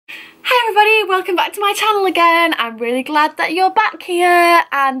welcome back to my channel again. I'm really glad that you're back here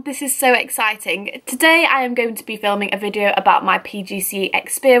and this is so exciting. Today I am going to be filming a video about my PGCE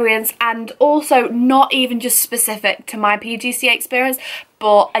experience, and also not even just specific to my PGCE experience,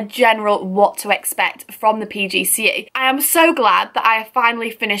 but a general what to expect from the PGCE. I am so glad that I have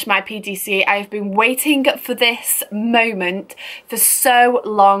finally finished my PGCE. I have been waiting for this moment for so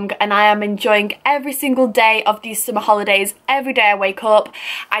long and I am enjoying every single day of these summer holidays. Every day I wake up,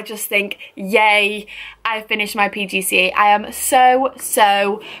 I just think, yay, I finished my PGCE. I am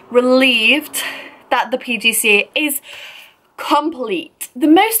so relieved that the PGCE is complete. The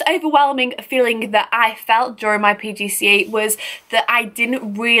most overwhelming feeling that I felt during my PGCE was that I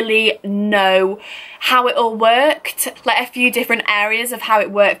didn't really know how it all worked, like a few different areas of how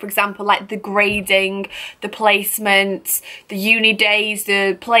it worked. For example, like the grading, the placements, the uni days,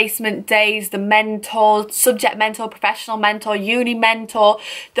 the placement days, the mentor, subject mentor, professional mentor, uni mentor.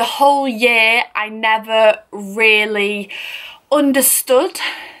 The whole year I never really understood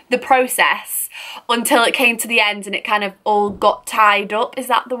the process until it came to the end and it kind of all got tied up. Is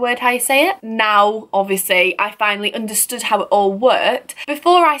that the word how you say it? Now, obviously, I finally understood how it all worked.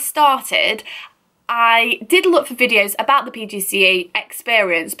 Before I started, I did look for videos about the PGCE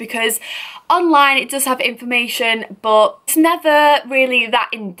experience because online it does have information, but it's never really that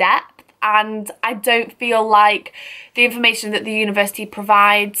in-depth, and I don't feel like the information that the university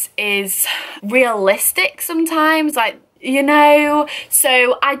provides is realistic sometimes, like, you know.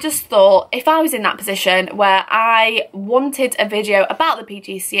 So I just thought if I was in that position where I wanted a video about the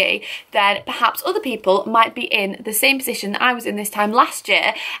PGCE, then perhaps other people might be in the same position that I was in this time last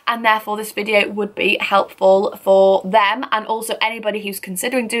year, and therefore this video would be helpful for them and also anybody who's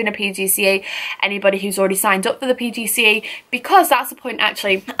considering doing a PGCE, anybody who's already signed up for the PGCE, because that's the point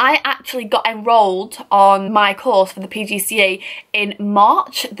actually. I actually got enrolled on my course for the PGCE in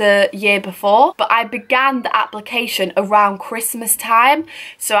March the year before, but I began the application around Christmas time,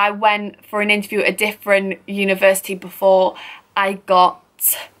 so I went for an interview at a different university before I got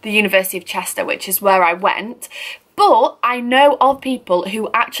the University of Chester, which is where I went. But I know of people who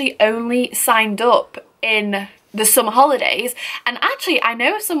actually only signed up in the summer holidays, and actually I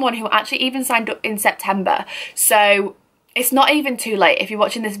know of someone who actually even signed up in September. So it's not even too late if you're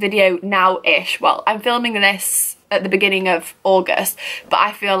watching this video now-ish. Well, I'm filming this at the beginning of August, but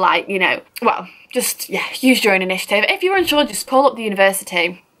I feel like, you know, well, just, yeah, use your own initiative. If you're unsure, just call up the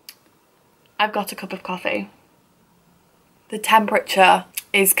university. I've got a cup of coffee. The temperature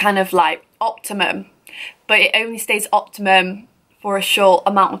is kind of like optimum, but it only stays optimum for a short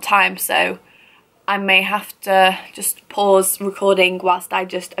amount of time, so I may have to just pause recording whilst I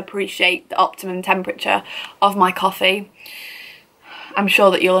just appreciate the optimum temperature of my coffee. I'm sure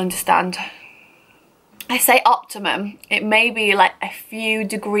that you'll understand. I say optimum, it may be like a few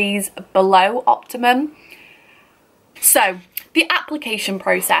degrees below optimum. So, the application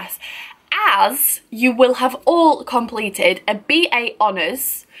process. As you will have all completed a BA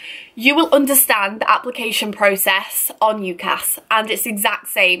Honours, you will understand the application process on UCAS, and it's the exact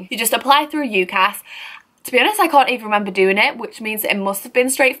same. You just apply through UCAS. To be honest, I can't even remember doing it, which means it must have been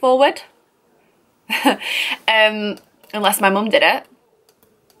straightforward. Unless my mum did it.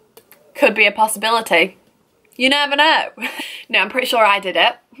 Could be a possibility. You never know. No, I'm pretty sure I did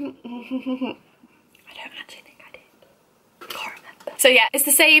it. I don't actually think I did. Can't remember. So yeah, it's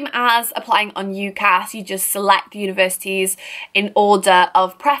the same as applying on UCAS. You just select the universities in order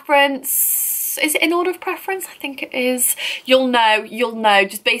of preference. Is it in order of preference? I think it is. You'll know.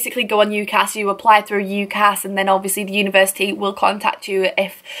 Just basically go on UCAS, you apply through UCAS, and then obviously the university will contact you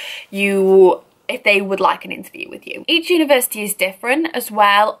if they would like an interview with you. Each university is different as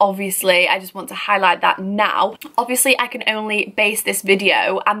well, obviously. I just want to highlight that now. Obviously, I can only base this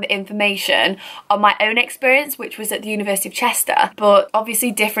video and the information on my own experience, which was at the University of Chester, but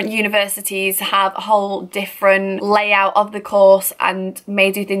obviously different universities have a whole different layout of the course and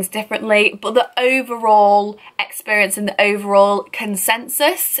may do things differently, but the overall experience and the overall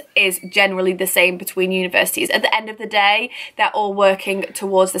consensus is generally the same between universities. At the end of the day, they're all working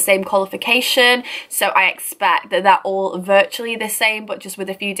towards the same qualification, so I expect that they're all virtually the same, but just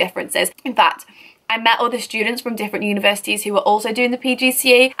with a few differences. In fact, I met other students from different universities who were also doing the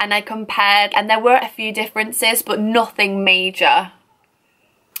PGCE, and I compared, and there were a few differences, but nothing major.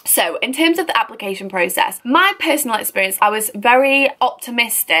 So, in terms of the application process, my personal experience, I was very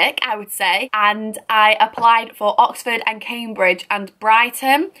optimistic, I would say, and I applied for Oxford and Cambridge and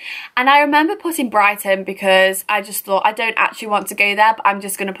Brighton. And I remember putting Brighton because I just thought I don't actually want to go there, but I'm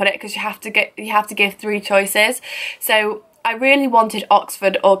just going to put it because you have to give 3 choices. So I really wanted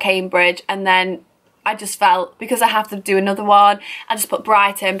Oxford or Cambridge, and then I just felt, because I have to do another one, I just put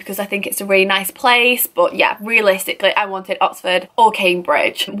Brighton because I think it's a really nice place. But yeah, realistically, I wanted Oxford or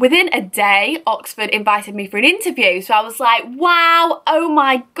Cambridge. Within a day, Oxford invited me for an interview. So I was like, wow, oh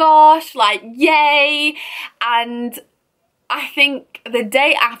my gosh, like, yay. And I think the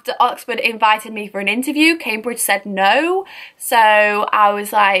day after Oxford invited me for an interview, Cambridge said no. So I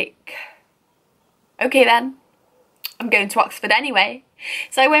was like, okay then, I'm going to Oxford anyway.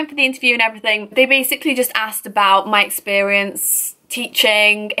 So I went for the interview and everything. They basically just asked about my experience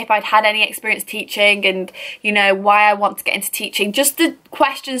teaching, if I'd had any experience teaching, and you know, why I want to get into teaching. Just the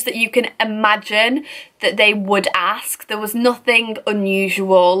questions that you can imagine that they would ask. There was nothing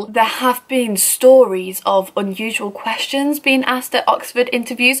unusual. There have been stories of unusual questions being asked at Oxford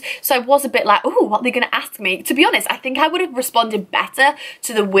interviews, so I was a bit like, oh, what are they going to ask me? To be honest, I think I would have responded better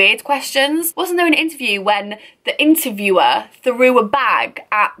to the weird questions. Wasn't there an interview when the interviewer threw a bag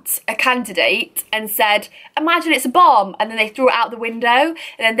at a candidate and said, imagine it's a bomb, and then they threw it out the window, and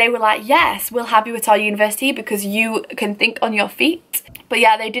then they were like, yes, we'll have you at our university because you can think on your feet. But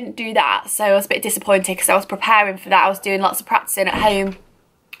yeah, they didn't do that, so I was a bit disappointed because I was preparing for that. I was doing lots of practicing at home.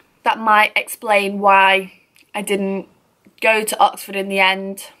 That might explain why I didn't go to Oxford in the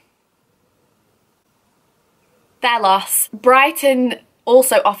end. Their loss. Brighton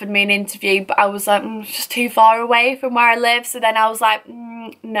also offered me an interview, but I was like, it's just too far away from where I live. So then I was like,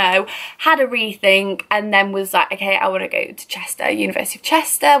 no. Had a rethink and then was like, okay, I want to go to Chester, University of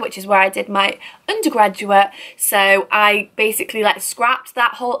Chester, which is where I did my undergraduate. So I basically like scrapped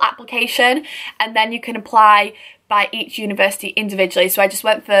that whole application, and then you can apply by each university individually. So I just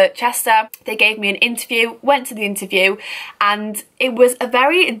went for Chester. They gave me an interview, went to the interview, and it was a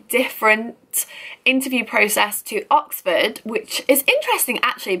very different interview process to Oxford, which is interesting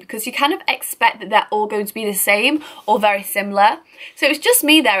actually, because you kind of expect that they're all going to be the same or very similar. So it was just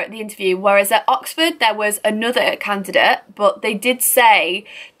me there at the interview, whereas at Oxford there was another candidate, but they did say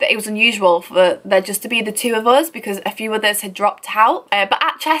that it was unusual for there just to be the two of us because a few others had dropped out. But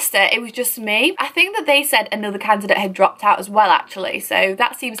at Chester it was just me. I think that they said another candidate had dropped out as well actually, so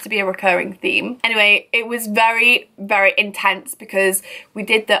that seems to be a recurring theme. Anyway, it was very, very intense because we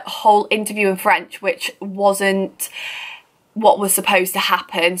did the whole interview in French, which wasn't what was supposed to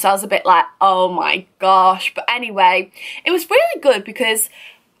happen. So I was a bit like, oh my gosh. But anyway, it was really good because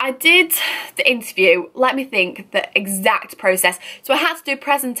I did the interview, let me think, the exact process. So I had to do a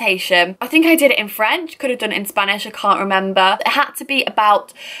presentation. I think I did it in French, could have done it in Spanish, I can't remember. It had to be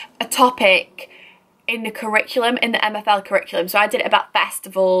about a topic in the curriculum, in the MFL curriculum. So I did it about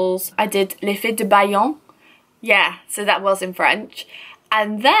festivals. I did Les Fêtes de Bayonne. Yeah, so that was in French.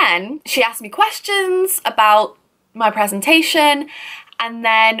 And then she asked me questions about my presentation, and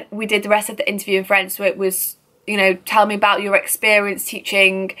then we did the rest of the interview in French. So it was, you know, tell me about your experience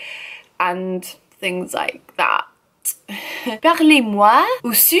teaching and things like that. Parlez-moi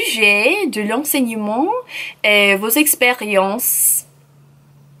au sujet de l'enseignement et vos expériences.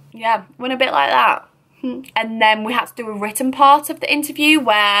 Yeah, went a bit like that. And then we had to do a written part of the interview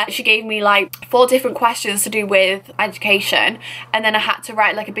where she gave me like 4 different questions to do with education, and then I had to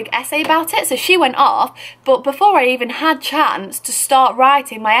write like a big essay about it. So she went off, but before I even had chance to start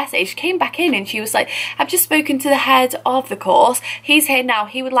writing my essay, she came back in and she was like, I've just spoken to the head of the course, he's here now,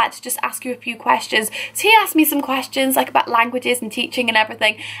 he would like to just ask you a few questions. So he asked me some questions like about languages and teaching and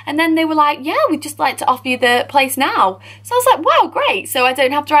everything, and then they were like, yeah, we'd just like to offer you the place now. So I was like, wow, great, so I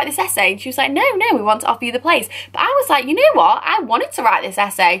don't have to write this essay. And she was like, no, we want to offer you the place. But I was like, you know what, I wanted to write this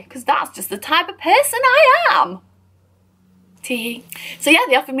essay because that's just the type of person I am. Teehee. So yeah,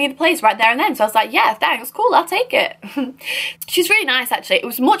 they offered me the place right there and then, so I was like, yeah, thanks, cool, I'll take it. She's really nice actually. It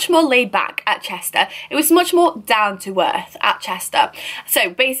was much more laid back at Chester. It was much more down to earth at Chester. So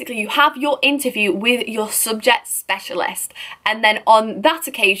basically you have your interview with your subject specialist, and then on that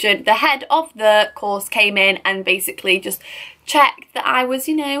occasion the head of the course came in and basically just checked that I was,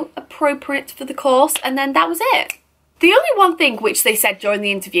 you know, appropriate for the course, and then that was it. The only one thing which they said during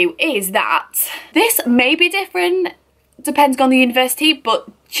the interview is that this may be different depending on the university, but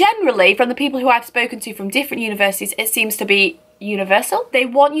generally from the people who I've spoken to from different universities, it seems to be universal. They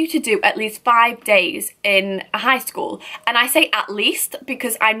want you to do at least 5 days in a high school, and I say at least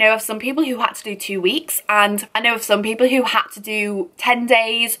because I know of some people who had to do 2 weeks, and I know of some people who had to do 10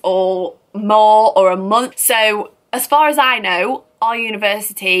 days or more or a month. So as far as I know, our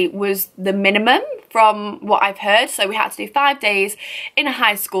university was the minimum from what I've heard. So we had to do 5 days in a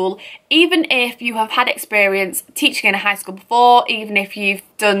high school, even if you have had experience teaching in a high school before, even if you've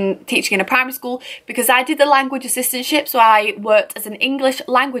done teaching in a primary school, because I did the language assistantship. So I worked as an English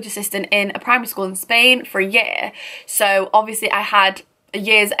language assistant in a primary school in Spain for a year. So obviously I had a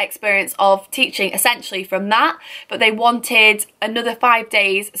year's experience of teaching essentially from that, but they wanted another 5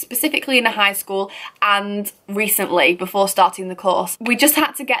 days specifically in a high school and recently before starting the course. We just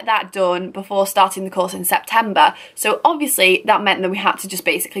had to get that done before starting the course in September, so obviously that meant that we had to just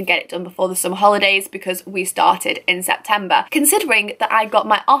basically get it done before the summer holidays because we started in September. Considering that I got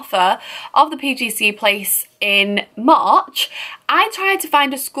my offer of the PGCE place in March, I tried to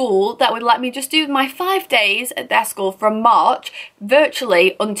find a school that would let me just do my 5 days at their school from March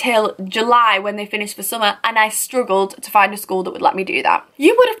virtually until July when they finished for summer, and I struggled to find a school that would let me do that.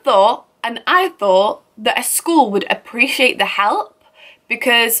 You would have thought, and I thought, that a school would appreciate the help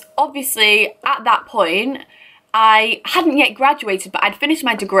because obviously at that point I hadn't yet graduated, but I'd finished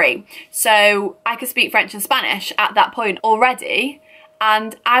my degree, so I could speak French and Spanish at that point already.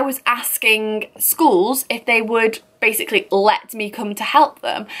 And I was asking schools if they would basically let me come to help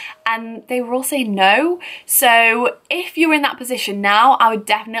them, and they were all saying no. So if you're in that position now, I would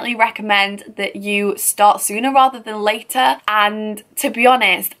definitely recommend that you start sooner rather than later. And to be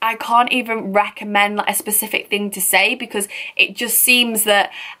honest, I can't even recommend like a specific thing to say because it just seems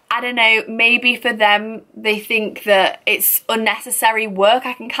that, I don't know, maybe for them they think that it's unnecessary work.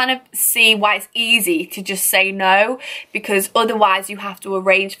 I can kind of see why it's easy to just say no, because otherwise you have to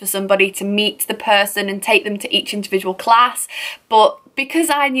arrange for somebody to meet the person and take them to each individual class. But because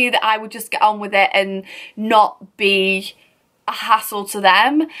I knew that I would just get on with it and not be a hassle to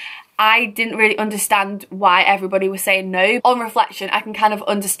them, I didn't really understand why everybody was saying no. On reflection, I can kind of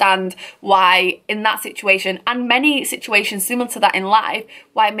understand why in that situation, and many situations similar to that in life,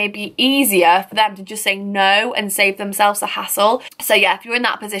 why it may be easier for them to just say no and save themselves a hassle. So yeah, if you're in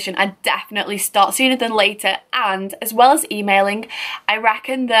that position, I'd definitely start sooner than later. And as well as emailing, I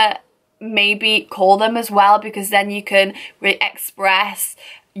reckon that maybe call them as well, because then you can really express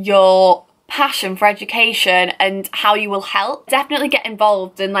your passion for education and how you will help. Definitely get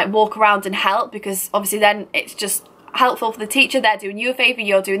involved and like walk around and help, because obviously then it's just helpful for the teacher. They're doing you a favour,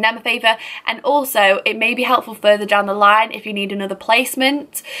 you're doing them a favour, and also it may be helpful further down the line if you need another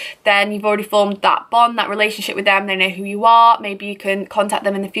placement. Then you've already formed that bond, that relationship with them, they know who you are. Maybe you can contact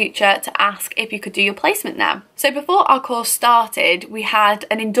them in the future to ask if you could do your placement there. So before our course started, we had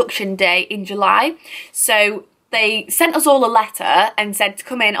an induction day in July. So they sent us all a letter and said to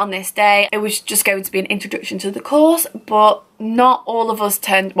come in on this day. It was just going to be an introduction to the course, but not all of us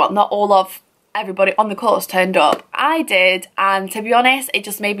turned, well, not all of everybody on the course turned up. I did, and to be honest, it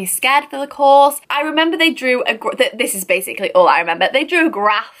just made me scared for the course. I remember they drew a, this is basically all I remember, they drew a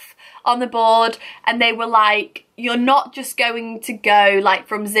graph on the board and they were like, you're not just going to go like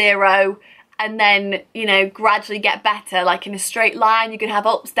from 0 and then, you know, gradually get better like in a straight line. You can have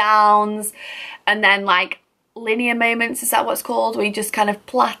ups, downs, and then like linear moments, is that what's called, where you just kind of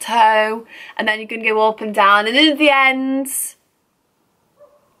plateau and then you can go up and down, and then at the end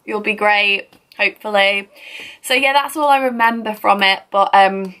you'll be great, hopefully. So yeah, that's all I remember from it. But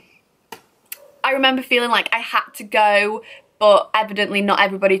I remember feeling like I had to go, but evidently not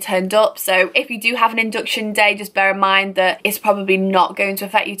everybody turned up. So if you do have an induction day, just bear in mind that it's probably not going to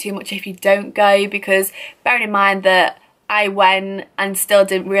affect you too much if you don't go, because bearing in mind that I went and still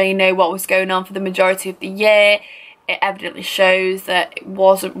didn't really know what was going on for the majority of the year, it evidently shows that it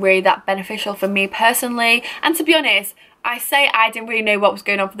wasn't really that beneficial for me personally. And to be honest, I say I didn't really know what was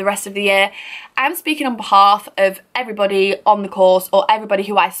going on for the rest of the year. I'm speaking on behalf of everybody on the course, or everybody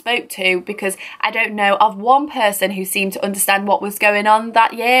who I spoke to, because I don't know of one person who seemed to understand what was going on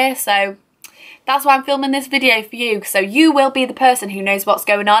that year. So that's why I'm filming this video for you, so you will be the person who knows what's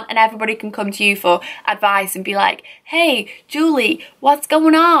going on, and everybody can come to you for advice and be like, hey Julie, what's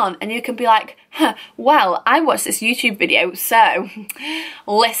going on? And you can be like, huh, well, I watched this YouTube video, so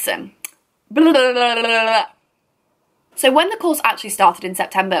listen. Blah, blah, blah, blah, blah. So when the course actually started in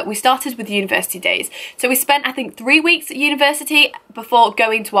September, we started with university days. So we spent, I think, 3 weeks at university before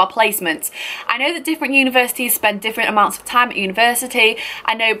going to our placements. I know that different universities spend different amounts of time at university.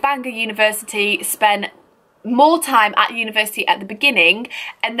 I know Bangor University spent more time at university at the beginning,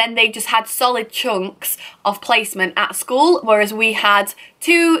 and then they just had solid chunks of placement at school, whereas we had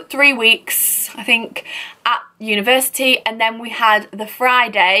 2-3 weeks, I think, at university, and then we had the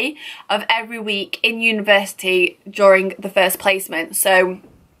Friday of every week in university during the first placement. So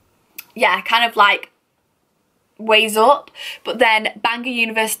yeah, kind of like ways up. But then Bangor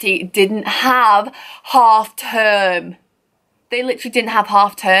University didn't have half term. They literally didn't have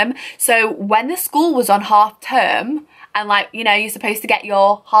half term. So when the school was on half term, and like, you know, you're supposed to get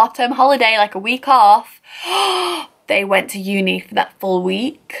your half term holiday, like a week off, they went to uni for that full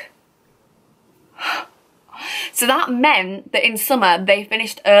week. So that meant that in summer they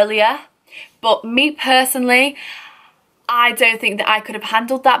finished earlier. But me personally, I don't think that I could have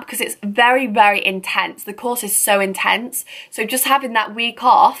handled that because it's very, very intense. The course is so intense. So just having that week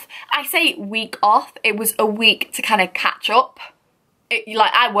off, I say week off, it was a week to kind of catch up.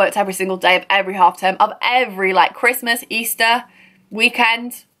 Like, I worked every single day of every half term, of every, like, Christmas, Easter,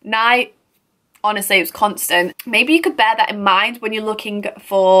 weekend, night. Honestly, it was constant. Maybe you could bear that in mind when you're looking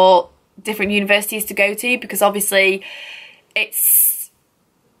for different universities to go to, because obviously it's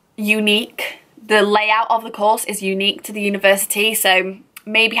unique. The layout of the course is unique to the university, so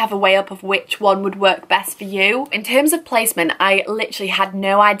maybe have a weigh up of which one would work best for you. In terms of placement, I literally had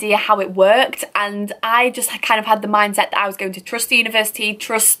no idea how it worked, and I just kind of had the mindset that I was going to trust the university,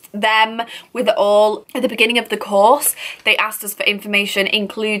 trust them with it all. At the beginning of the course, they asked us for information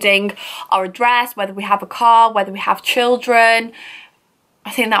including our address, whether we have a car, whether we have children.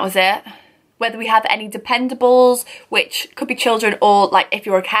 I think that was it. Whether we have any dependables, which could be children or like if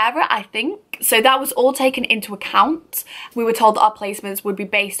you're a carer, I think. So that was all taken into account. We were told that our placements would be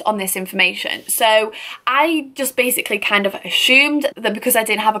based on this information. So I just basically kind of assumed that because I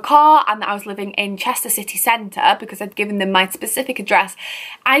didn't have a car and that I was living in Chester city centre, because I'd given them my specific address,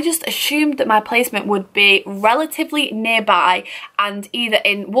 I just assumed that my placement would be relatively nearby and either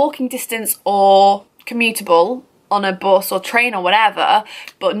in walking distance or commutable on a bus or train or whatever,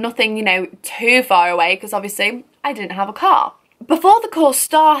 but nothing, you know, too far away, because obviously I didn't have a car. Before the course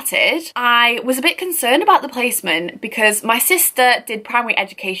started, I was a bit concerned about the placement because my sister did primary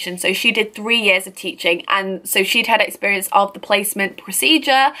education, so she did 3 years of teaching, and so she'd had experience of the placement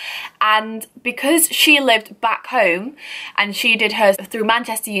procedure. And because she lived back home and she did hers through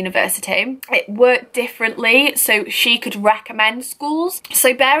Manchester University, it worked differently, so she could recommend schools.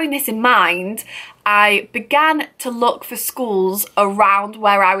 So bearing this in mind, I began to look for schools around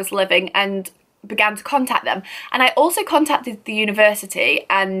where I was living and began to contact them. And I also contacted the university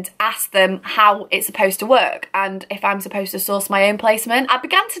and asked them how it's supposed to work and if I'm supposed to source my own placement. I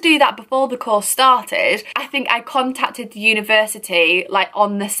began to do that before the course started. I think I contacted the university like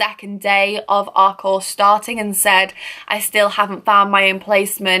on the second day of our course starting and said, I still haven't found my own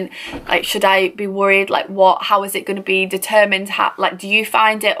placement. Like, should I be worried? Like, how is it going to be determined? How, like, do you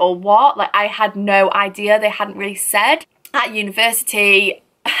find it or what? Like, I had no idea. They hadn't really said. At university,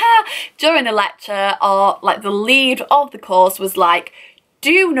 during the lecture, or like the lead of the course was like,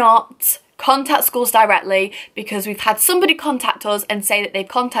 do not contact schools directly, because we've had somebody contact us and say that they've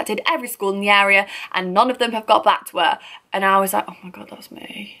contacted every school in the area and none of them have got back to her. And I was like, oh my god, that's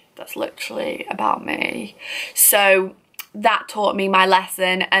me. That's literally about me. So that taught me my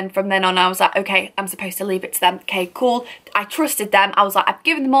lesson, and from then on I was like, okay, I'm supposed to leave it to them. Okay, cool. I trusted them. I was like, I've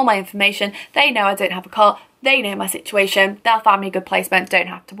given them all my information. They know I don't have a car. They know my situation. They'll find me a good placement. Don't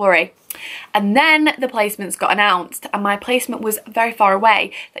have to worry. And then the placements got announced, and my placement was very far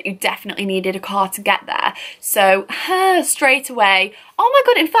away, that you definitely needed a car to get there. So straight away, oh my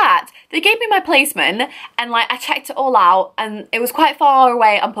god, in fact, they gave me my placement and like I checked it all out and it was quite far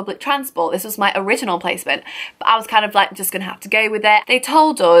away on public transport. This was my original placement, but I was kind of like just gonna have to go with it. They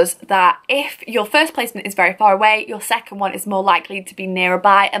told us that if your first placement is very far away, your second one is more likely to be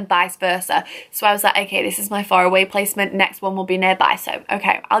nearby and vice versa. So I was like, okay, this is my far away placement, next one will be nearby. So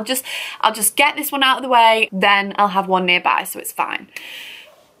okay, I'll just get this one out of the way, then I'll have one nearby, so it's fine.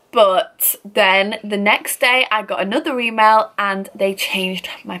 But then the next day I got another email and they changed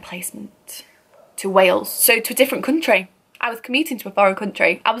my placement to Wales, so to a different country. I was commuting to a foreign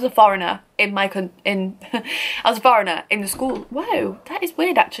country. I was a foreigner in my I was a foreigner in the school. Whoa, that is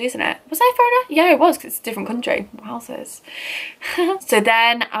weird actually, isn't it? Was I a foreigner? Yeah, it was, because it's a different country. Wowzers. So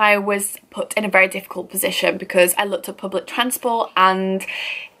then I was put in a very difficult position because I looked at public transport and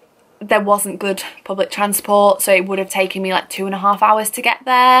there wasn't good public transport, so it would have taken me like 2.5 hours to get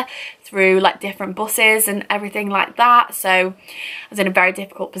there through like different buses and everything like that. So I was in a very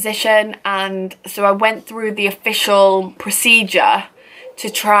difficult position, and so I went through the official procedure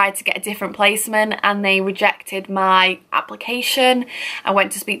to try to get a different placement and they rejected my application. I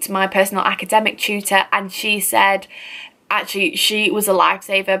went to speak to my personal academic tutor and she said, actually she was a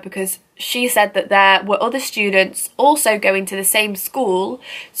lifesaver, because she said that there were other students also going to the same school,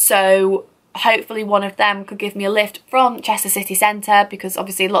 so hopefully one of them could give me a lift from Chester city centre, because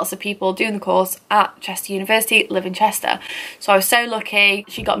obviously lots of people doing the course at Chester University live in Chester. So I was so lucky.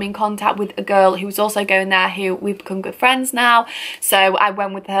 She got me in contact with a girl who was also going there, who we've become good friends now. So I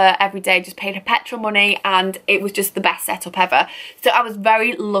went with her every day, just paid her petrol money, and it was just the best setup ever. So I was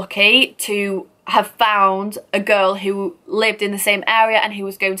very lucky to have found a girl who lived in the same area and who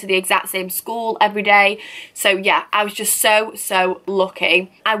was going to the exact same school every day. So yeah, I was just so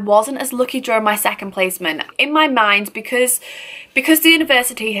lucky. I wasn't as lucky during my second placement. In my mind, because the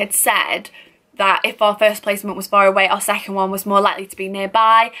university had said that if our first placement was far away, our second one was more likely to be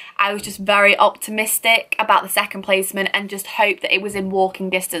nearby. I was just very optimistic about the second placement and just hoped that it was in walking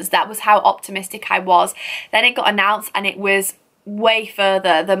distance. That was how optimistic I was. Then it got announced and it was way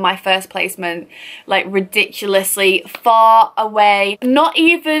further than my first placement, like ridiculously far away. Not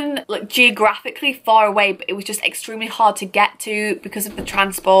even like geographically far away, but it was just extremely hard to get to because of the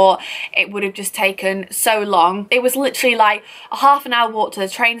transport. It would have just taken so long. It was literally like a half an hour walk to the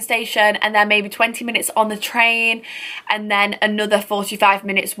train station, and then maybe 20 minutes on the train, and then another 45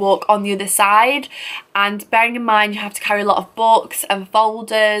 minutes walk on the other side. And bearing in mind you have to carry a lot of books and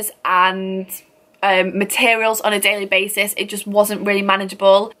folders and materials on a daily basis, it just wasn't really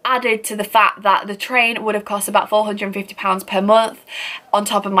manageable. Added to the fact that the train would have cost about £450 per month on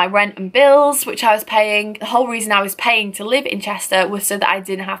top of my rent and bills, which I was paying. The whole reason I was paying to live in Chester was so that I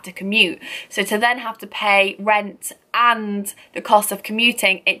didn't have to commute. So to then have to pay rent and the cost of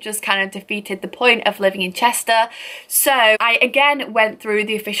commuting, it just kind of defeated the point of living in Chester. So I again went through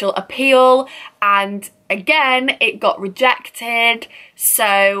the official appeal, and again it got rejected.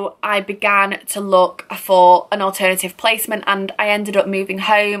 So I began to look for an alternative placement, and I ended up moving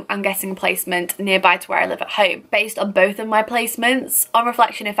home and getting a placement nearby to where I live at home. Based on both of my placements, on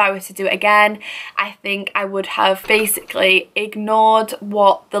reflection, if I were to do it again, I think I would have basically ignored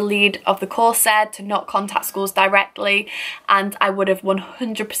what the lead of the course said to not contact schools directly, and I would have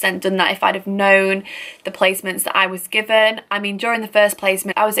 100% done that if I'd have known the placements that I was given. I mean, during the first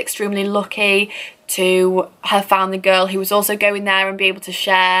placement I was extremely lucky to have found the girl who was also going there and be able to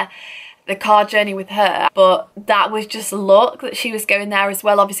share the car journey with her, but that was just luck that she was going there as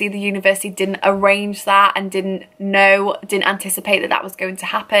well. Obviously the university didn't arrange that and didn't anticipate that that was going to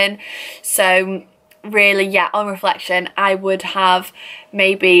happen. So really, yeah, on reflection, I would have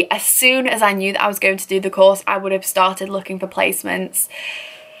maybe, as soon as I knew that I was going to do the course, I would have started looking for placements.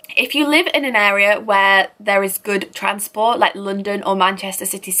 If you live in an area where there is good transport, like London or Manchester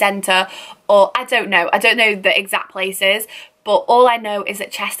city centre, or I don't know the exact places, but all I know is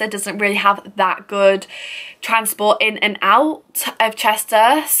that Chester doesn't really have that good transport in and out of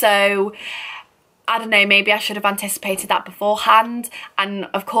Chester. So I don't know, maybe I should have anticipated that beforehand. And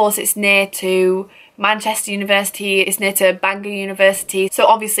of course it's near to Manchester University, it's near to Bangor University, so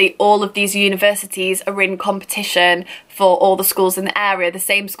obviously all of these universities are in competition for all the schools in the area, the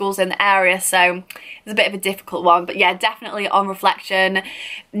same schools in the area, so it's a bit of a difficult one. But yeah, definitely on reflection,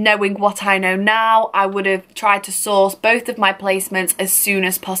 knowing what I know now, I would have tried to source both of my placements as soon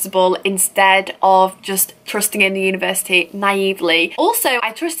as possible instead of just trusting in the university naively. Also,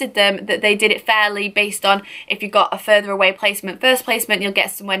 I trusted them that they did it fairly based on if you got a further away placement, first placement you'll get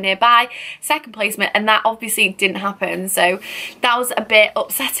somewhere nearby, second placement, and that obviously didn't happen. So that was a bit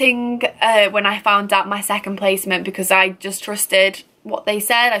upsetting when I found out my second placement, because I just trusted what they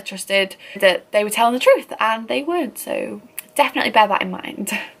said. I trusted that they were telling the truth, and they weren't. So definitely bear that in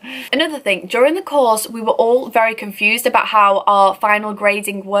mind. Another thing, during the course we were all very confused about how our final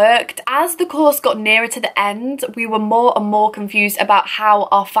grading worked. As the course got nearer to the end, we were more and more confused about how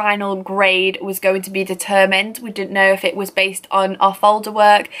our final grade was going to be determined. We didn't know if it was based on our folder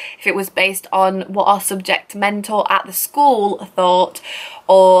work, if it was based on what our subject mentor at the school thought,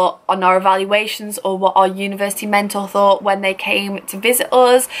 or on our evaluations, or what our university mentor thought when they came to visit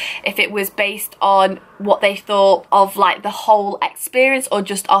us, if it was based on what they thought of like the whole experience or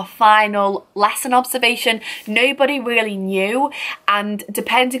just our final lesson observation. Nobody really knew, and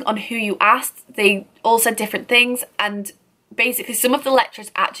depending on who you asked, they all said different things. And basically some of the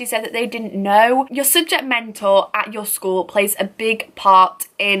lecturers actually said that they didn't know. Your subject mentor at your school plays a big part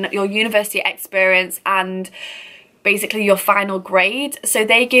in your university experience and basically your final grade. So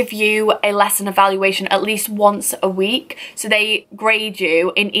they give you a lesson evaluation at least once a week. So they grade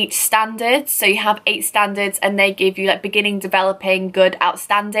you in each standard. So you have 8 standards, and they give you like beginning, developing, good,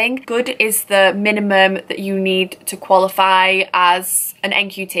 outstanding. Good is the minimum that you need to qualify as an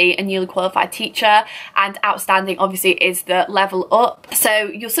NQT, a newly qualified teacher, and outstanding obviously is the level up. So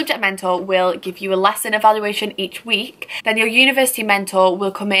your subject mentor will give you a lesson evaluation each week. Then your university mentor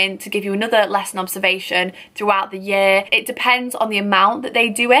will come in to give you another lesson observation throughout the year. It depends on the amount that they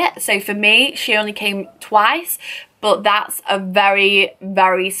do it. So for me, she only came twice, but that's a very,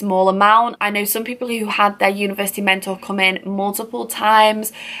 very small amount. I know some people who had their university mentor come in multiple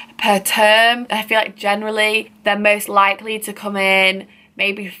times per term. I feel like generally they're most likely to come in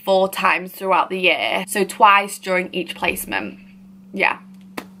maybe 4 times throughout the year. So twice during each placement. Yeah.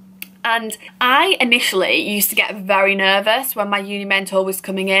 And I initially used to get very nervous when my uni mentor was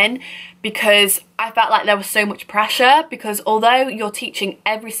coming in, because I felt like there was so much pressure, because although you're teaching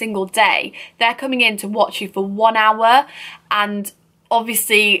every single day, they're coming in to watch you for 1 hour, and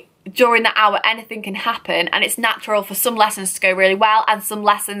obviously during the hour anything can happen, and it's natural for some lessons to go really well and some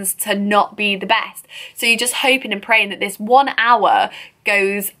lessons to not be the best. So you're just hoping and praying that this 1 hour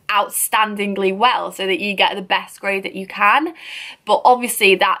goes outstandingly well so that you get the best grade that you can. But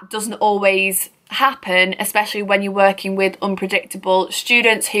obviously that doesn't always happen, especially when you're working with unpredictable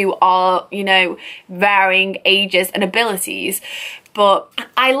students who are, you know, varying ages and abilities. But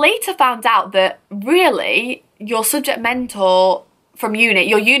I later found out that really your subject mentor from uni,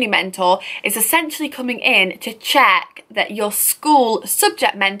 your uni mentor, is essentially coming in to check that your school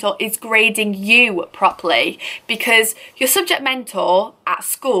subject mentor is grading you properly, because your subject mentor at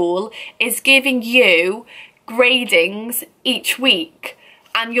school is giving you gradings each week.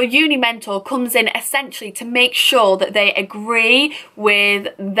 And your uni mentor comes in essentially to make sure that they agree with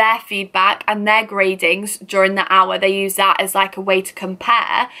their feedback and their gradings during the hour. They use that as like a way to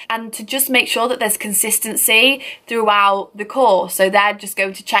compare and to just make sure that there's consistency throughout the course. So they're just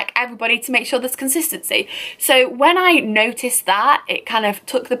going to check everybody to make sure there's consistency. So when I noticed that, it kind of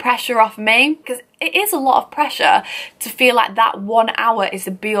took the pressure off me, because it is a lot of pressure to feel like that 1 hour is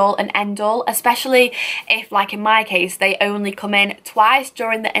the be all and end all, especially if, like in my case, they only come in twice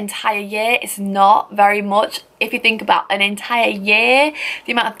during the entire year. It's not very much. If you think about an entire year,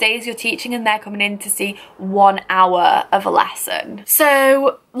 the amount of days you're teaching, and they're coming in to see 1 hour of a lesson.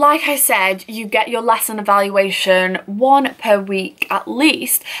 So like I said, you get your lesson evaluation 1 per week at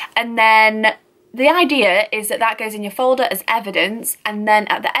least, and then the idea is that that goes in your folder as evidence, and then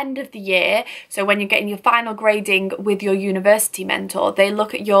at the end of the year, so when you're getting your final grading with your university mentor, they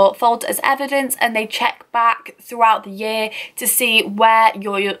look at your folder as evidence and they check back throughout the year to see where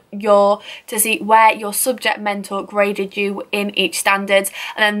your subject mentor graded you in each standard,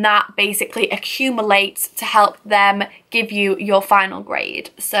 and then that basically accumulates to help them give you your final grade.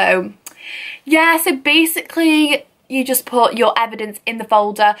 So yeah, so basically you just put your evidence in the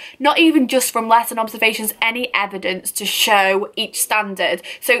folder, not even just from lesson observations, any evidence to show each standard.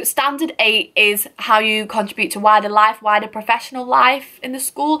 So standard 8 is how you contribute to wider life, wider professional life in the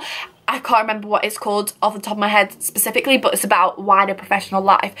school. I can't remember what it's called off the top of my head specifically, but it's about wider professional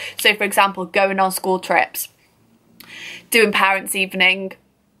life. So for example, going on school trips, doing parents' evening,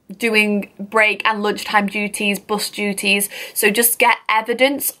 doing break and lunchtime duties, bus duties. So just get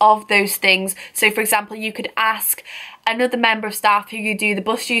evidence of those things. So for example, you could ask another member of staff who you do the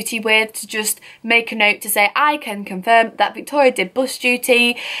bus duty with to just make a note to say, I can confirm that Victoria did bus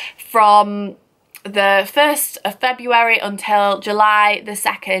duty from the 1st of February until July the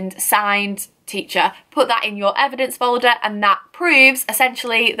 2nd, signed teacher. Put that in your evidence folder, and that proves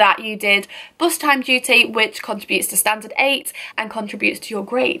essentially that you did bus time duty, which contributes to standard 8 and contributes to your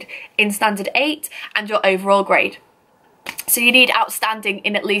grade in standard 8 and your overall grade. So you need outstanding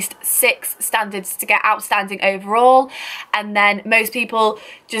in at least 6 standards to get outstanding overall, and then most people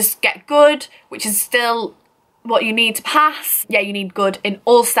just get good, which is still what you need to pass. Yeah, you need good in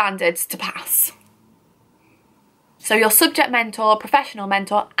all standards to pass. So your subject mentor, professional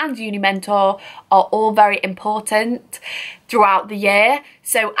mentor and uni mentor are all very important throughout the year.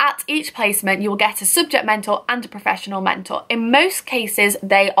 So at each placement you will get a subject mentor and a professional mentor. In most cases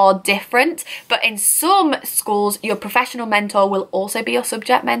they are different, but in some schools your professional mentor will also be your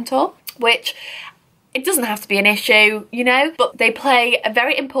subject mentor, which it doesn't have to be an issue, you know, but they play a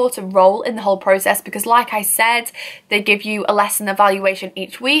very important role in the whole process because, like I said, they give you a lesson evaluation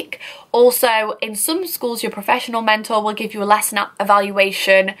each week. Also, in some schools, your professional mentor will give you a lesson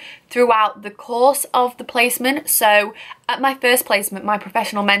evaluation throughout the course of the placement. So at my first placement, my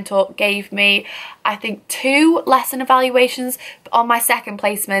professional mentor gave me, I think, 2 lesson evaluations. But on my second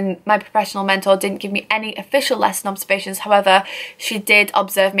placement, my professional mentor didn't give me any official lesson observations. However, she did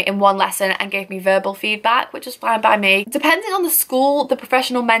observe me in 1 lesson and gave me verbal feedback, which was fine by me. Depending on the school, the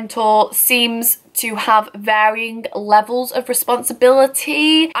professional mentor seems to have varying levels of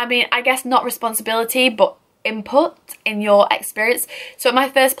responsibility. I mean, I guess not responsibility, but input in your experience. So at my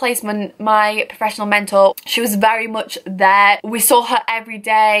first placement, my professional mentor, she was very much there. We saw her every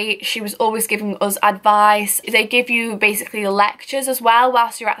day. She was always giving us advice. They give you basically lectures as well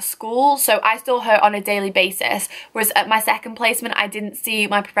whilst you're at school. So I saw her on a daily basis, whereas at my second placement, I didn't see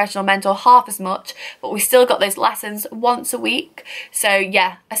my professional mentor half as much, but we still got those lessons once a week. So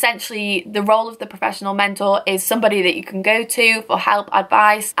yeah, essentially the role of the professional mentor is somebody that you can go to for help,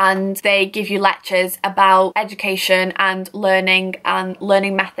 advice, and they give you lectures about education and learning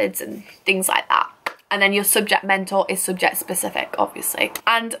methods and things like that. And then your subject mentor is subject specific, obviously.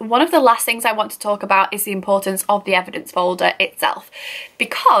 And one of the last things I want to talk about is the importance of the evidence folder itself,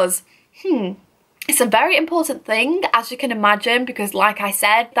 because It's a very important thing, as you can imagine, because like I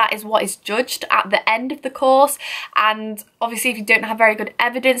said, that is what is judged at the end of the course, and obviously if you don't have very good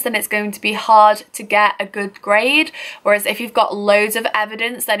evidence, then it's going to be hard to get a good grade, whereas if you've got loads of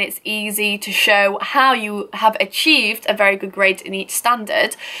evidence, then it's easy to show how you have achieved a very good grade in each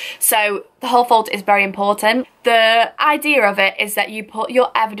standard. So the whole folder is very important. The idea of it is that you put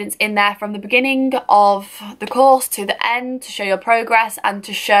your evidence in there from the beginning of the course to the end to show your progress and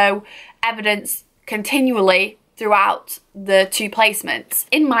to show evidence continually throughout the 2 placements.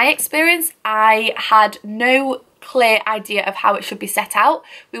 In my experience, I had no clear idea of how it should be set out.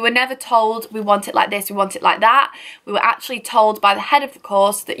 We were never told we want it like this, we want it like that. We were actually told by the head of the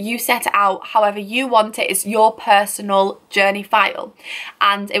course that you set it out however you want it. It's your personal journey file.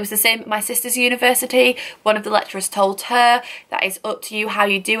 And it was the same at my sister's university. One of the lecturers told her that it's up to you how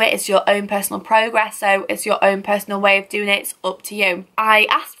you do it. It's your own personal progress, so it's your own personal way of doing it. It's up to you. I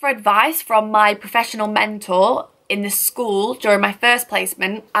asked for advice from my professional mentor in the school during my first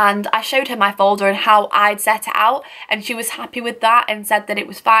placement, and I showed her my folder and how I'd set it out, and she was happy with that and said that it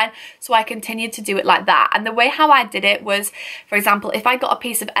was fine, so I continued to do it like that. And the way how I did it was, for example, if I got a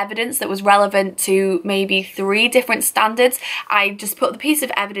piece of evidence that was relevant to maybe 3 different standards, I just put the piece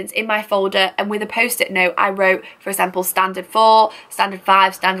of evidence in my folder, and with a post-it note I wrote, for example, standard 4, standard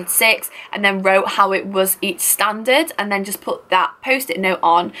 5, standard 6, and then wrote how it was each standard, and then just put that post-it note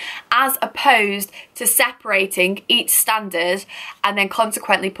on, as opposed to separating each standard and then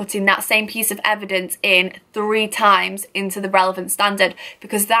consequently putting that same piece of evidence in 3 times into the relevant standard,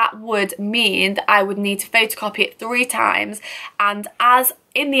 because that would mean that I would need to photocopy it 3 times. And as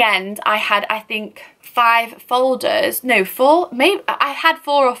in the end I had, I think, 5 folders, no 4, maybe I had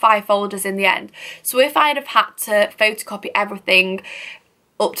 4 or 5 folders in the end. So if I'd have had to photocopy everything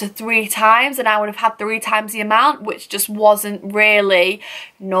up to 3 times, and I would have had 3 times the amount, which just wasn't really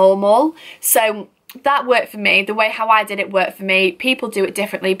normal. So that worked for me. The way how I did it worked for me. People do it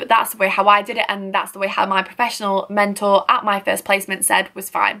differently, but that's the way how I did it, and that's the way how my professional mentor at my first placement said was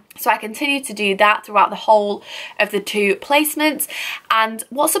fine. So I continued to do that throughout the whole of the 2 placements. And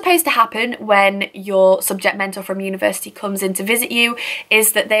what's supposed to happen when your subject mentor from university comes in to visit you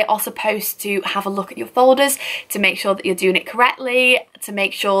is that they are supposed to have a look at your folders to make sure that you're doing it correctly, to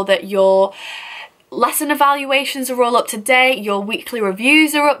make sure that your lesson evaluations are all up to date, your weekly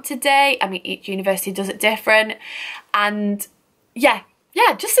reviews are up to date. I mean, each university does it different, and yeah,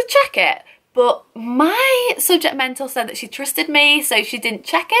 just to check it. But my subject mentor said that she trusted me, so she didn't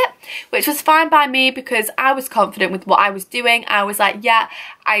check it, which was fine by me because I was confident with what I was doing. I was like, yeah,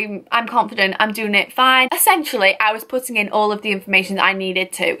 I'm confident, I'm doing it fine. Essentially, I was putting in all of the information that I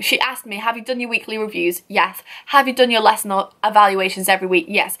needed to. She asked me, have you done your weekly reviews? Yes. Have you done your lesson evaluations every week?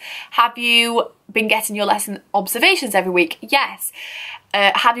 Yes. Have you been getting your lesson observations every week? Yes.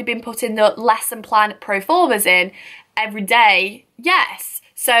 Have you been putting the lesson plan pro formas in every day? Yes.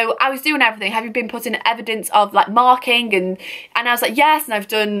 So I was doing everything. Have you been putting evidence of like marking? And I was like, yes. And I've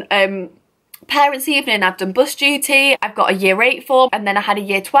done parents' evening, I've done bus duty, I've got a year 8 form, and then I had a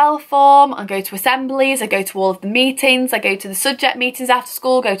year 12 form. I go to assemblies, I go to all of the meetings, I go to the subject meetings after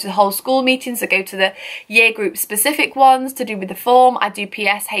school, go to the whole school meetings, I go to the year group specific ones to do with the form, I do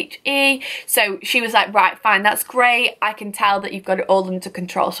PSHE. So she was like, right, fine, that's great, I can tell that you've got it all under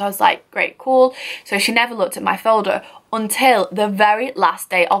control. So I was like, great, cool. So she never looked at my folder until the very last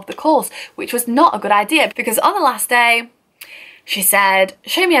day of the course, which was not a good idea, because on the last day she said,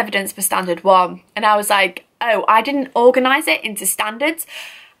 show me evidence for standard 1. And I was like, oh, I didn't organise it into standards.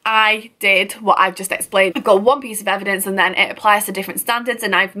 I did what I've just explained. I've got 1 piece of evidence and then it applies to different standards,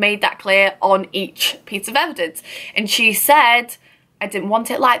 and I've made that clear on each piece of evidence. And she said, I didn't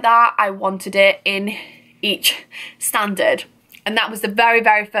want it like that. I wanted it in each standard. And that was the very,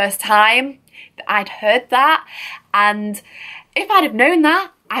 very first time that I'd heard that. And if I'd have known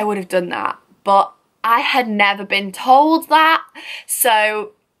that, I would have done that. But I had never been told that,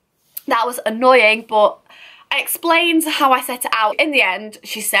 so that was annoying, but I explained how I set it out. In the end,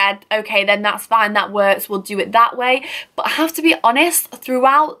 she said, okay, then that's fine, that works, we'll do it that way. But I have to be honest,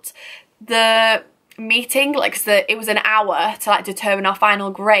 throughout the meeting, like it was an hour to like determine our final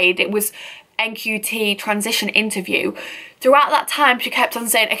grade, it was NQT transition interview. Throughout that time, she kept on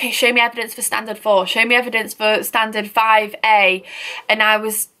saying, okay, show me evidence for standard 4, show me evidence for standard 5A, and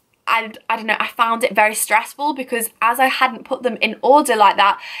I don't know, I found it very stressful because as I hadn't put them in order like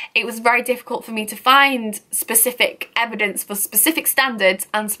that, it was very difficult for me to find specific evidence for specific standards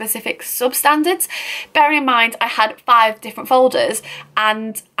and specific substandards. Bearing in mind, I had 5 different folders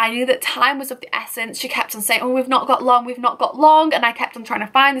and I knew that time was of the essence. She kept on saying, oh, we've not got long, and I kept on trying to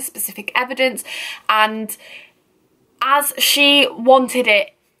find the specific evidence, and as she wanted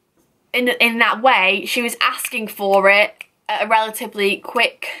it in that way, she was asking for it at a relatively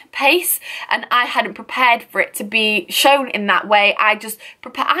quick pace, and I hadn't prepared for it to be shown in that way. I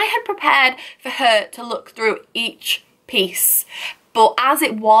had prepared for her to look through each piece, but as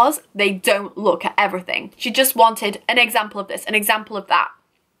it was, they don't look at everything. She just wanted an example of this, an example of that,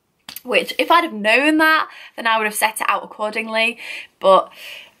 which if I'd have known that, then I would have set it out accordingly, but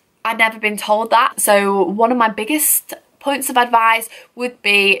I'd never been told that. So one of my biggest points of advice would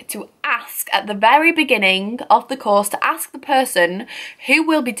be to ask at the very beginning of the course, to ask the person who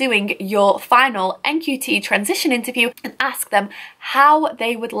will be doing your final NQT transition interview, and ask them how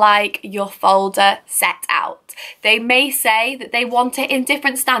they would like your folder set out. They may say that they want it in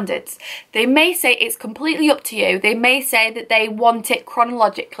different standards. They may say it's completely up to you. They may say that they want it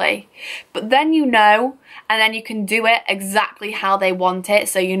chronologically, but then you know, and then you can do it exactly how they want it,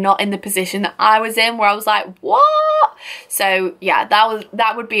 so you're not in the position that I was in where I was like, what? So yeah,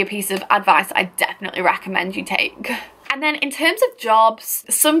 that would be a piece of advice I definitely recommend you take. And then in terms of jobs,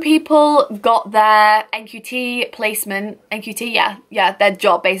 some people got their NQT placement, their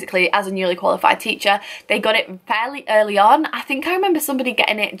job basically as a newly qualified teacher. They got it fairly early on. I think I remember somebody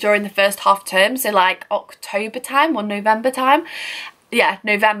getting it during the first half term, so like October time or November time. Yeah,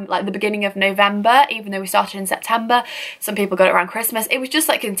 November, like the beginning of November, even though we started in September. Some people got it around Christmas. It was just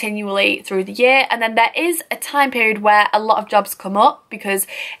like continually through the year. And then there is a time period where a lot of jobs come up because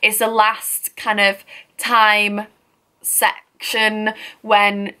it's the last kind of time section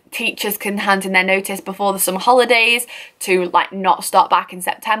when teachers can hand in their notice before the summer holidays to like not start back in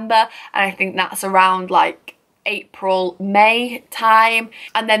September. And I think that's around like April, May time.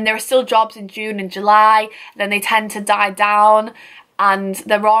 And then there are still jobs in June and July. Then they tend to die down, and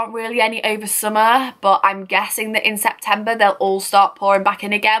there aren't really any over summer, but I'm guessing that in September they'll all start pouring back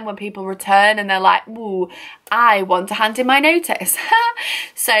in again when people return and they're like, ooh, I want to hand in my notice.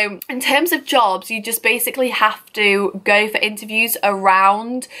 So in terms of jobs, you just basically have to go for interviews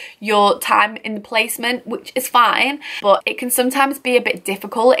around your time in the placement, which is fine, but it can sometimes be a bit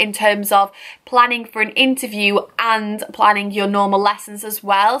difficult in terms of planning for an interview and planning your normal lessons as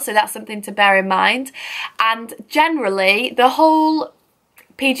well. So that's something to bear in mind. And generally, the whole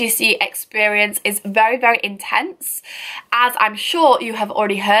PGCE experience is very, very intense, as I'm sure you have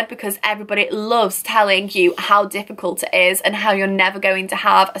already heard, because everybody loves telling you how difficult it is and how you're never going to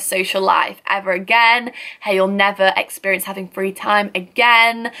have a social life ever again, how you'll never experience having free time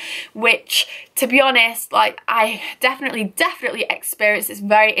again, which, to be honest, like I definitely experienced. It's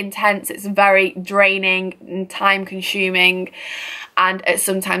very intense, it's very draining and time consuming, and it's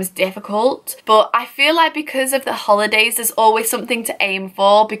sometimes difficult. But I feel like because of the holidays, there's always something to aim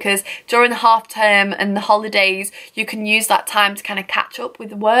for, because during the half term and the holidays you can use that time to kind of catch up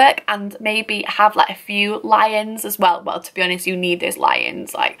with work and maybe have like a few lie-ins as well. Well, to be honest, you need those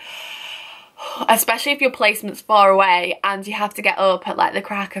lie-ins, like especially if your placement's far away and you have to get up at like the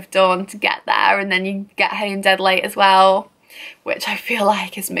crack of dawn to get there, and then you get home dead late as well, which I feel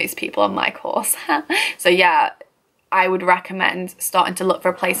like is most people on my course. So yeah, I would recommend starting to look for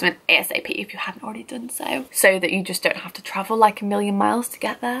a placement ASAP if you haven't already done so that you just don't have to travel like a million miles to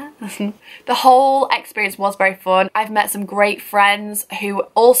get there. The whole experience was very fun. I've met some great friends who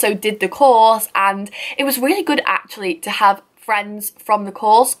also did the course, and it was really good actually to have friends from the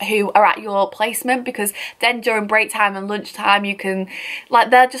course who are at your placement, because then during break time and lunchtime you can, like,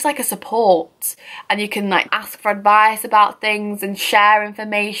 they're just like a support, and you can like ask for advice about things and share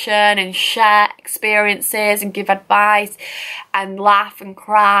information and share experiences and give advice and laugh and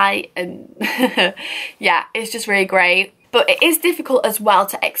cry, and yeah, it's just really great. But it is difficult as well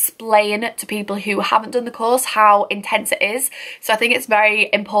to explain to people who haven't done the course how intense it is. So I think it's very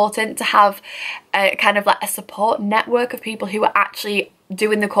important to have a kind of like a support network of people who are actually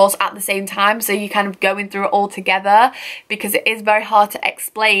doing the course at the same time, so you're kind of going through it all together, because it is very hard to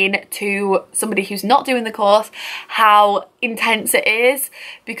explain to somebody who's not doing the course how intense it is,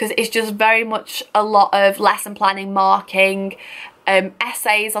 because it's just very much a lot of lesson planning, marking,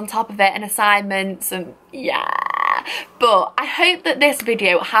 essays on top of it, and assignments, and yeah. But I hope that this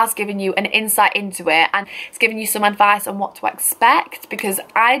video has given you an insight into it, and it's given you some advice on what to expect, because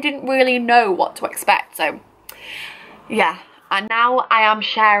I didn't really know what to expect. So yeah, and now I am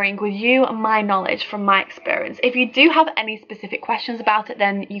sharing with you my knowledge from my experience. If you do have any specific questions about it,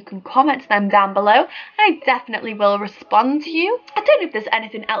 then you can comment them down below. I definitely will respond to you. I don't know if there's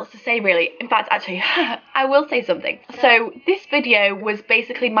anything else to say really. In fact, actually, I will say something. So this video was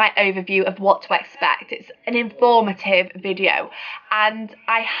basically my overview of what to expect. It's an informative video, and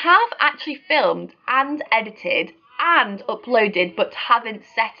I have actually filmed and edited and uploaded, but haven't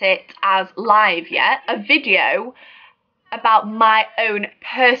set it as live yet, a video about my own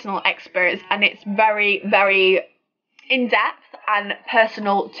personal experience, and it's very, very in-depth and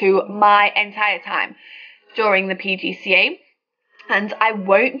personal to my entire time during the PGCE. And I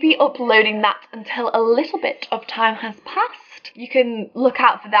won't be uploading that until a little bit of time has passed. You can look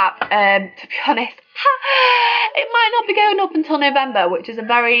out for that. To be honest, it might not be going up until November, which is a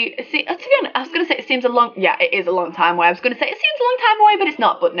very, to be honest, I was going to say it seems a long, yeah, it is a long time away. I was going to say it seems a long time away, but it's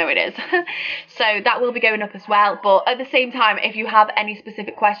not, but no, it is. So that will be going up as well. But at the same time, if you have any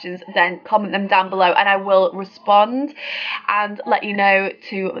specific questions, then comment them down below and I will respond and let you know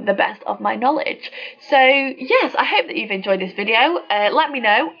to the best of my knowledge. So yes, I hope that you've enjoyed this video. Let me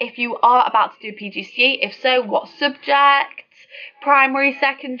know if you are about to do PGCE. If so, what subject? Primary,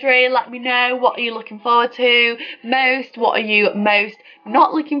 secondary, let me know. What are you looking forward to most? What are you most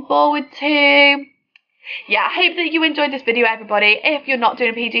not looking forward to? Yeah, I hope that you enjoyed this video, everybody. If you're not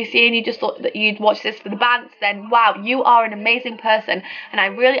doing a PGCE and you just thought that you'd watch this for the bants, then wow, you are an amazing person and I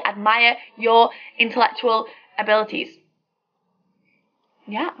really admire your intellectual abilities.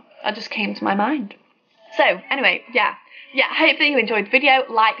 Yeah, that just came to my mind. So anyway, yeah, I hope that you enjoyed the video.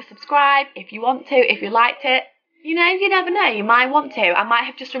 Like, subscribe if you want to, if you liked it. You know, you never know, you might want to. I might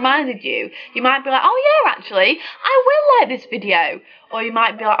have just reminded you. You might be like, oh yeah, actually, I will like this video. Or you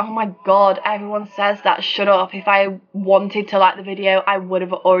might be like, oh my god, everyone says that, shut up. If I wanted to like the video, I would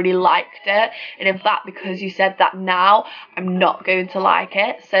have already liked it. And in fact, because you said that now, I'm not going to like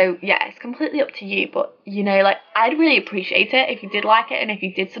it. So yeah, it's completely up to you. But you know, like, I'd really appreciate it if you did like it and if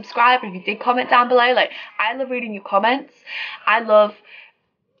you did subscribe and if you did comment down below. Like, I love reading your comments. I love,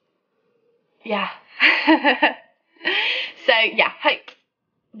 yeah. So yeah,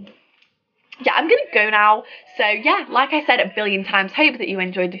 I'm gonna go now. So yeah, like I said a billion times, hope that you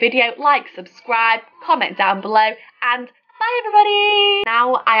enjoyed the video. Like, subscribe, comment down below, and bye everybody.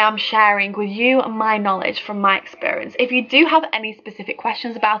 Now I am sharing with you my knowledge from my experience. If you do have any specific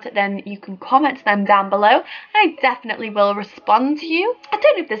questions about it, then you can comment them down below. I definitely will respond to you. I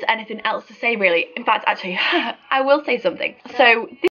don't know if there's anything else to say really. In fact, actually, I will say something. So